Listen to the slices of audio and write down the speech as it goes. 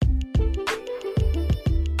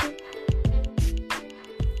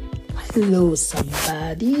Hello,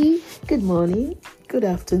 somebody. Good morning, good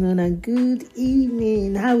afternoon, and good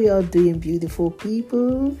evening. How are you all doing, beautiful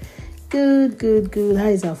people? Good. How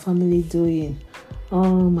is our family doing?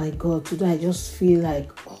 Oh my God, today I just feel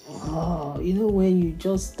like, when you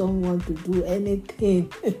just don't want to do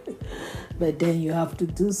anything, but then you have to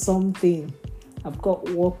do something. I've got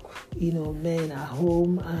work, men at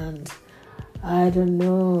home, and I don't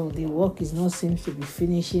know, the work is not seems to be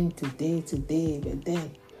finishing today, but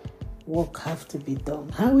then work have to be done.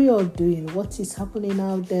 How are we all doing? What is happening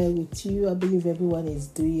out there with you? I believe everyone is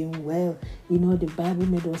doing well. The Bible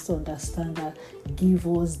made us understand that give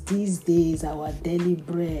us these days our daily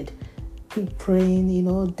bread. Keep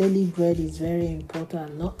praying, daily bread is very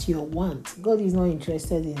important, not your want. God is not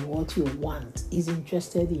interested in what you want. He's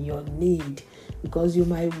interested in your need, because you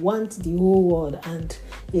might want the whole world and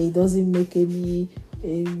it doesn't make any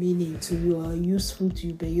meaning to you or useful to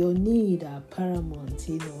you, but your need are paramount.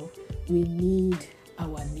 We need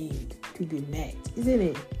our need to be met, isn't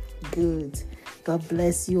it? Good. God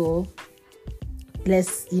bless you all.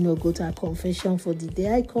 Let's, go to our confession for the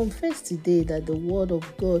day. I confess today that the word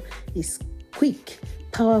of God is quick,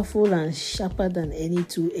 powerful, and sharper than any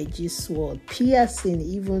two-edged sword, piercing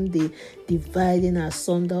even the dividing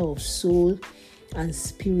asunder of soul and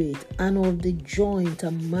spirit, and of the joint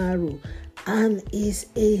and marrow, and is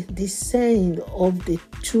a discerner of the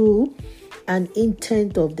true and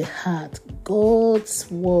intent of the heart. God's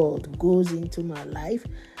word goes into my life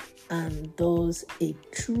and does a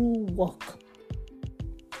true work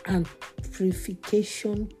and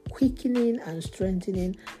purification, quickening and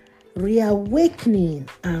strengthening, reawakening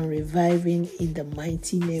and reviving in the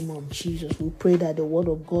mighty name of Jesus. We pray that the word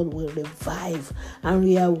of God will revive and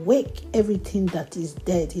reawake everything that is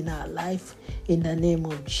dead in our life in the name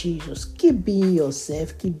of Jesus. Keep being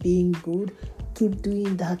yourself, keep being good, keep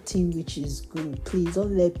doing that thing which is good. Please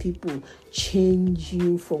don't let people change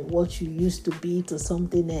you from what you used to be to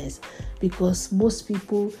something else, because most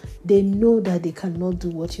people, they know that they cannot do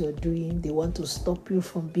what you're doing. They want to stop you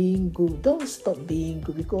from being good. Don't stop being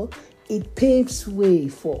good, because it paves way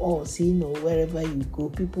for us. Wherever you go,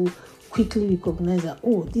 people quickly recognize that,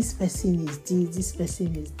 this person is this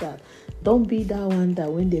person is that. Don't be that one that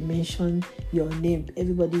when they mention your name,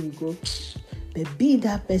 everybody will go, but be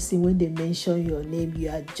that person when they mention your name, you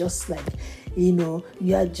are just like, you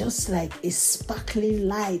are just like a sparkling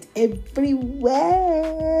light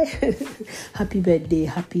everywhere. Happy birthday,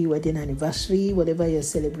 happy wedding anniversary, whatever you're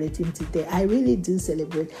celebrating today. I really do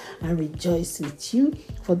celebrate and rejoice with you.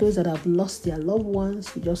 For those that have lost their loved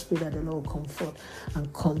ones, we just pray that the Lord will comfort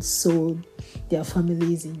and console their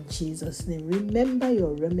families in Jesus' name. Remember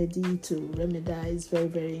your remedy to remedize, very,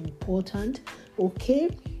 very important. Okay?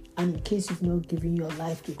 And in case you've not given your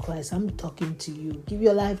life to Christ, I'm talking to you. Give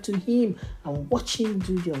your life to Him and watch Him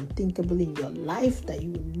do the unthinkable in your life that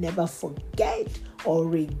you will never forget or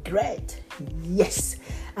regret. Yes.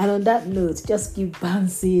 And on that note, just keep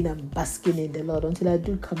bouncing and basking in the Lord until I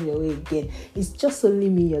do come your way again. It's just only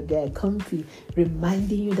me, your guy, Comfy,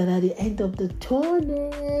 reminding you that at the end of the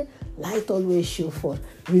tunnel, light always show forth.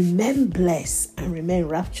 Remain blessed and remain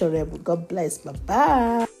rapturable. God bless.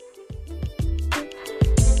 Bye-bye.